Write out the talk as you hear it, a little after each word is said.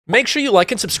Make sure you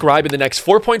like and subscribe in the next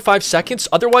 4.5 seconds,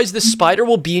 otherwise this spider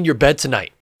will be in your bed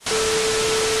tonight.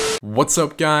 What's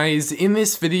up guys, in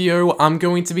this video I'm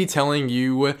going to be telling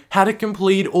you how to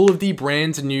complete all of the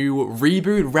brand new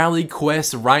Reboot Rally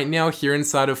quests right now here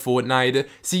inside of Fortnite,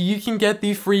 so you can get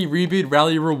the free Reboot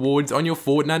Rally rewards on your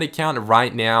Fortnite account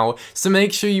right now. So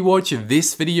make sure you watch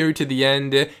this video to the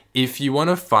end if you want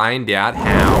to find out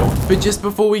how. But just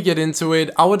before we get into it,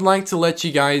 I would like to let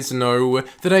you guys know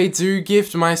that I do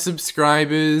gift my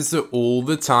subscribers all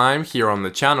the time here on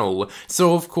the channel.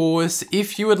 So of course,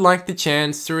 if you would like the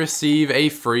chance to receive a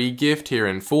free gift here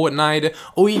in Fortnite,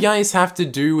 all you guys have to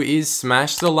do is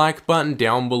smash the like button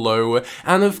down below,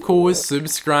 and of course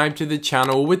subscribe to the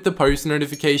channel with the post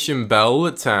notification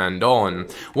bell turned on.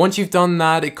 Once you've done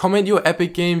that, comment your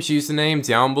Epic Games username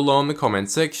down below in the comment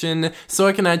section so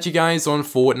I can add you guys on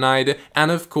Fortnite and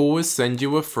of course send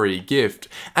you a free gift.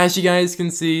 As you guys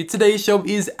can see, today's shop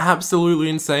is absolutely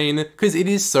insane because it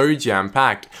is so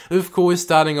jam-packed. Of course,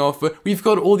 starting off, we've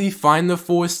got all the Find the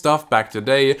Force stuff back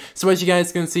today. So as you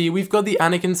guys can see, we've got the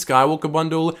Anakin Skywalker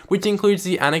bundle, which includes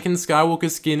the Anakin Skywalker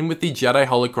skin with the Jedi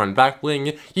Holocron back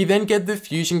bling. You then get the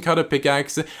Fusion Cutter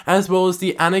pickaxe, as well as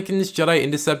the Anakin's Jedi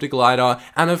Interceptor glider,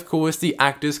 and of course the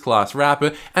Actus class wrap.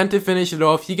 And to finish it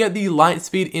off, you get the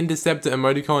Lightspeed Interceptor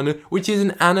emoticon, which is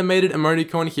an animated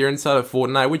emoticon here inside of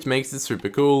Fortnite, which makes it super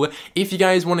cool. If you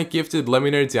guys want it gifted, let me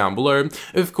know down below.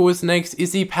 Of course, next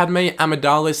is the Padme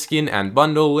Amidala skin and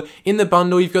bundle. In the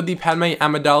bundle, you've got the Padme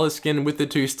Amidala skin with the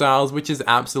 2 styles, which is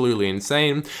absolutely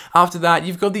insane. After that,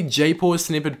 you've got the J-Paw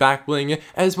snippet back bling,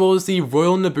 as well as the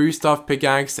Royal Naboo stuff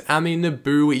pickaxe and the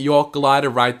Naboo yacht glider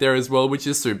right there as well, which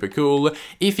is super cool.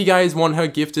 If you guys want her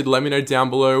gifted, let me know down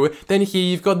below. Then here,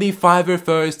 you've got the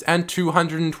 501st and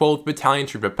 212th Battalion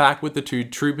Trooper pack with the 2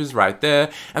 troopers right there,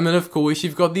 and then of course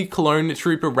you've got the Clone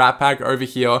Trooper wrap pack over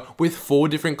here with 4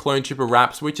 different Clone Trooper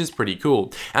wraps, which is pretty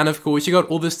cool. And of course you got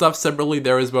all this stuff separately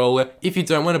there as well if you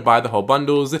don't want to buy the whole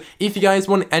bundles. If you guys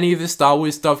want any of the Star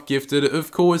Wars stuff gifted,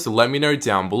 of course let me know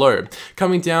down below.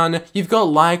 Coming down, you've got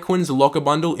Lyquan's locker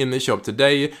bundle in the shop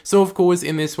today. So of course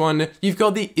in this one you've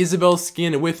got the Isabel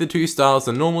skin with the 2 styles,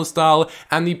 the normal style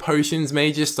and the Potions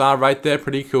Major Star right there,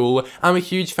 pretty cool. I'm a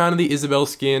huge fan of the Isabel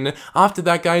skin. After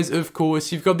that guys, of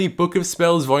course you've got the Book of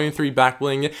Spells Volume 3 back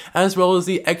bling, as well as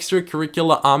the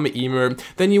Extracurricular Armor emo.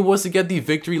 Then you also get the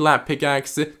Victory Lap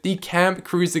pickaxe, the Camp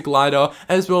Cruiser glider,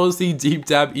 as well as the Deep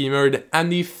Dab emote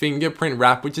and the Fingerprint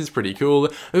wrap, which is pretty cool.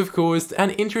 Of course,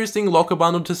 an interesting locker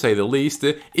bundle to say the least.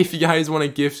 If you guys want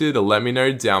it gifted, let me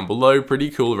know down below, pretty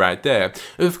cool right there.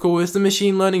 Of course, the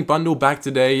Machine Learning bundle back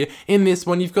today. In this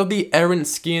one, you've got the Errant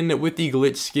skin with the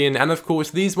Glitch skin, and of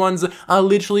course these ones are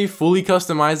literally fully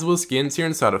customizable skins here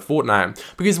inside of Fortnite.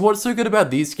 Because what's so good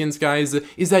about these skins guys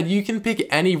is that you can pick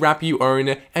any wrap you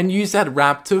own and use that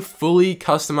wrap to fully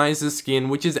customize the skin,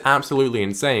 which is absolutely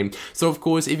insane. So of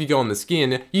course if you go on the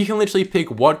skin, you can literally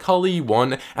pick what color you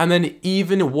want and then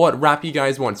even what wrap you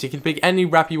guys want. So you can pick any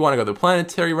wrap you want. I got the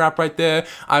planetary wrap right there.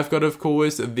 I've got of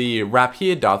course the wrap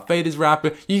here, Darth Vader's wrap.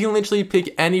 You can literally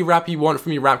pick any wrap you want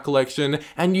from your wrap collection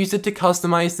and use it to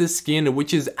customize the skin,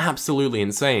 which is absolutely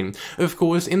insane. Of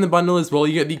course in the bundle as well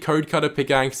you get the Code Cutter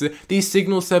pickaxe, the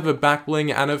Signal Server back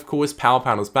bling, and of course Power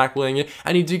Panels back bling,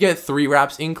 and you do get 3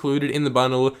 wraps included in the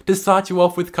bundle to start you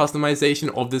off with customization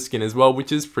of the skin as well,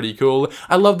 which is pretty cool.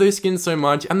 I love those skins so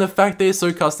much, and the fact they're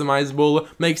so customizable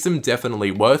makes them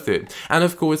definitely worth it. And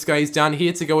of course guys, down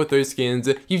here to go with those skins,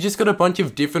 you've just got a bunch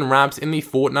of different wraps in the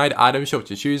Fortnite item shop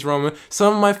to choose from.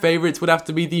 Some of my favorites would have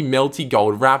to be the Melty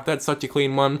Gold wrap, that's such a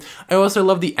clean one. I also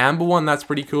love the Amber one, that's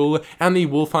pretty cool, and the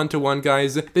Wolf Hunter one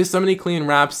guys. There's so many clean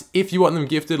wraps. If you want them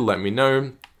gifted, let me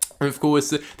know. Of course,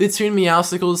 the Toon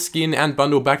Meowsicles skin and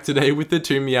bundle back today with the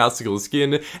Toon Meowsicles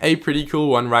skin, a pretty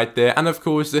cool one right there. And of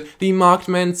course, the Marked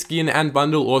Man skin and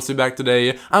bundle also back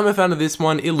today. I'm a fan of this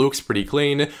one, it looks pretty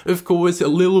clean. Of course,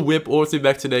 Lil Whip also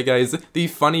back today guys, the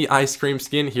Funny Ice Cream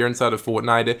skin here inside of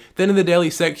Fortnite. Then in the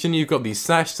daily section, you've got the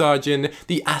Sash Sergeant,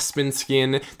 the Aspen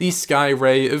skin, the Sky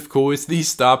Ray, of course, the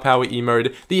Star Power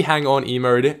emote, the Hang On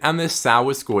emote, and the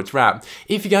Sour Scorch wrap.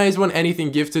 If you guys want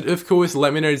anything gifted, of course,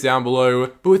 let me know down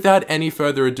below. But without any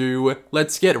further ado,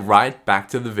 let's get right back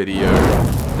to the video.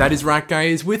 That is right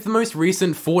guys, with the most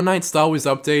recent Fortnite Star Wars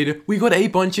update, we got a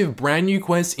bunch of brand new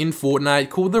quests in Fortnite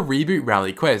called the Reboot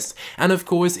Rally quest. And of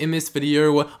course in this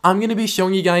video, I'm going to be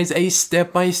showing you guys a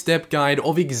step-by-step guide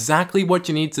of exactly what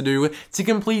you need to do to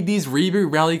complete these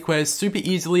Reboot Rally quests super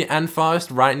easily and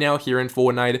fast right now here in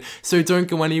Fortnite. So don't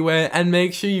go anywhere and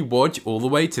make sure you watch all the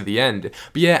way to the end.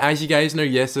 But yeah, as you guys know,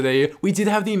 yesterday, we did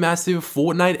have the massive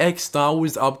Fortnite X Star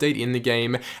Wars update in the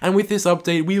game. And with this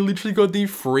update, we literally got the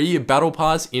free Battle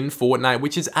Pass in Fortnite,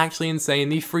 which is actually insane.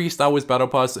 The free Star Wars Battle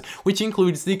Pass, which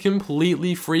includes the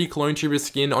completely free Clone Trooper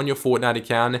skin on your Fortnite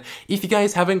account. If you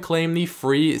guys haven't claimed the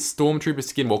free Stormtrooper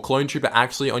skin, well, Clone Trooper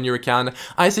actually on your account,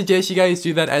 I suggest you guys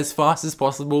do that as fast as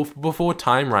possible before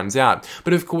time runs out.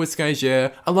 But of course, guys,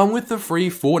 yeah, along with the free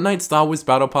Fortnite Star Wars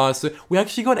Battle Pass, we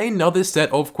actually got another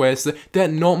set of quests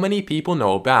that not many people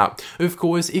know about. Of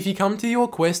course, if you come to your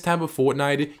quest tab of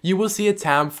Fortnite, you will see a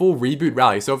tab for Reboot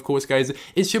Rally. So of course, guys,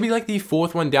 it should be like the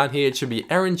fourth one down here. It should be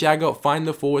Aaron Jagger, Find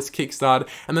the Force, Kickstart,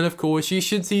 and then of course you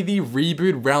should see the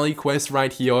Reboot Rally quest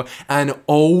right here. And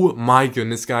oh my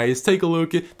goodness, guys, take a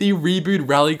look at the Reboot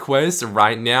Rally quest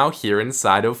right now here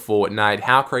inside of Fortnite.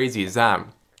 How crazy is that?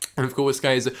 And of course,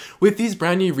 guys, with these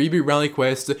brand new Reboot Rally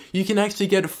quests, you can actually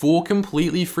get 4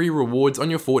 completely free rewards on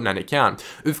your Fortnite account.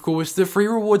 Of course, the free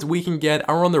rewards we can get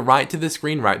are on the right to the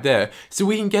screen right there. So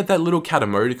we can get that little cat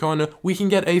emoticon, we can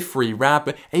get a free wrap,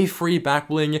 a free back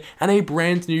bling, and a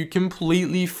brand new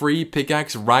completely free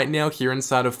pickaxe right now here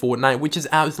inside of Fortnite, which is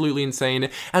absolutely insane.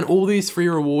 And all these free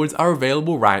rewards are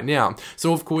available right now.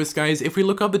 So of course, guys, if we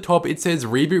look up the top, it says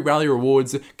Reboot Rally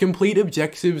rewards, complete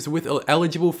objectives with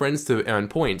eligible friends to earn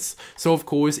points. So of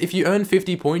course, if you earn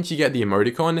 50 points, you get the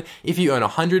emoticon. If you earn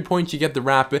 100 points, you get the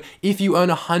wrap. If you earn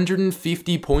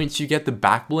 150 points, you get the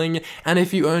back bling. And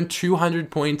if you earn 200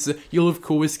 points, you'll of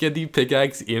course get the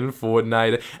pickaxe in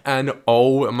Fortnite. And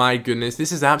oh my goodness,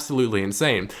 this is absolutely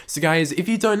insane. So guys, if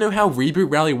you don't know how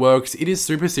Reboot Rally works, it is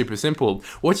super simple.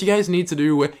 What you guys need to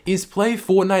do is play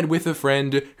Fortnite with a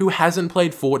friend who hasn't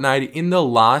played Fortnite in the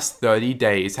last 30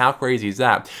 days. How crazy is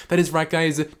that? That is right,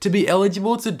 guys. To be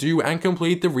eligible to do and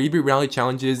complete the Reboot Rally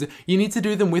challenges, you need to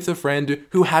do them with a friend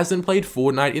who hasn't played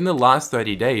Fortnite in the last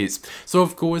 30 days. So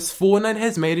of course, Fortnite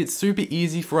has made it super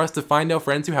easy for us to find our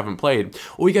friends who haven't played.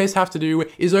 All you guys have to do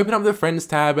is open up the Friends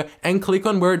tab and click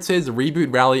on where it says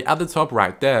Reboot Rally at the top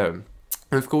right there.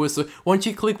 Of course, once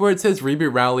you click where it says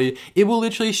Reboot Rally, it will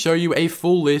literally show you a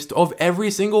full list of every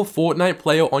single Fortnite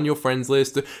player on your friends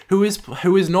list who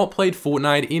has not played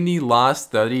Fortnite in the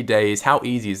last 30 days. How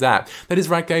easy is that? That is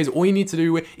right, guys. All you need to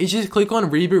do is just click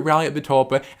on Reboot Rally at the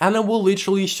top, and it will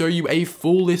literally show you a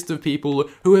full list of people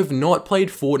who have not played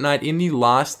Fortnite in the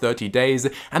last 30 days.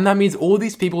 And that means all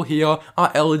these people here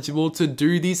are eligible to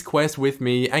do these quests with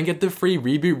me and get the free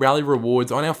Reboot Rally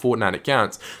rewards on our Fortnite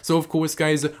accounts. So of course,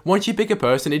 guys, once you pick a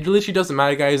person, it literally doesn't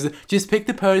matter, guys. Just pick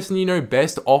the person you know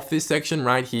best off this section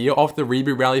right here, off the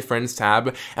Reboot Rally Friends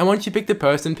tab. And once you pick the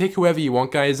person, pick whoever you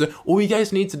want, guys. All you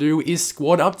guys need to do is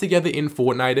squad up together in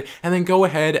Fortnite and then go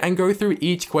ahead and go through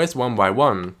each quest one by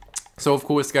one. So of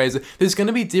course, guys, there's going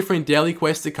to be different daily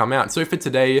quests to come out. So for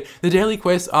today, the daily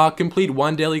quests are complete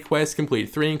 1 daily quest,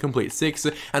 complete 3, and complete 6.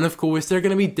 And of course, there are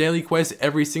going to be daily quests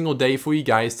every single day for you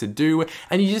guys to do.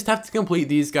 And you just have to complete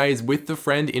these guys with the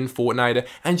friend in Fortnite.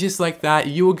 And just like that,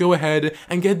 you will go ahead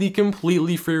and get the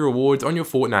completely free rewards on your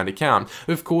Fortnite account.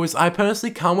 Of course, I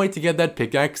personally can't wait to get that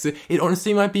pickaxe. It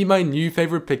honestly might be my new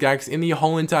favorite pickaxe in the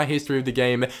whole entire history of the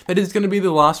game. That is going to be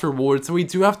the last reward, so we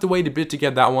do have to wait a bit to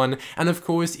get that one. And of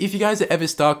course, if you guys are ever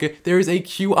stuck, there is a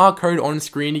QR code on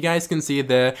screen. You guys can see it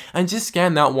there, and just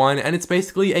scan that one, and it's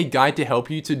basically a guide to help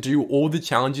you to do all the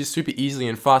challenges super easily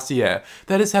and fast. So yeah,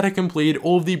 that is how to complete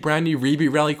all of the brand new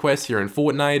Reboot Rally quests here in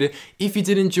Fortnite. If you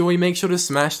did enjoy, make sure to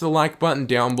smash the like button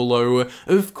down below.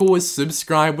 Of course,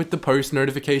 subscribe with the post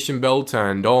notification bell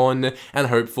turned on, and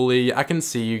hopefully I can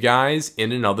see you guys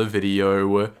in another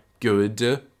video.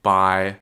 Goodbye.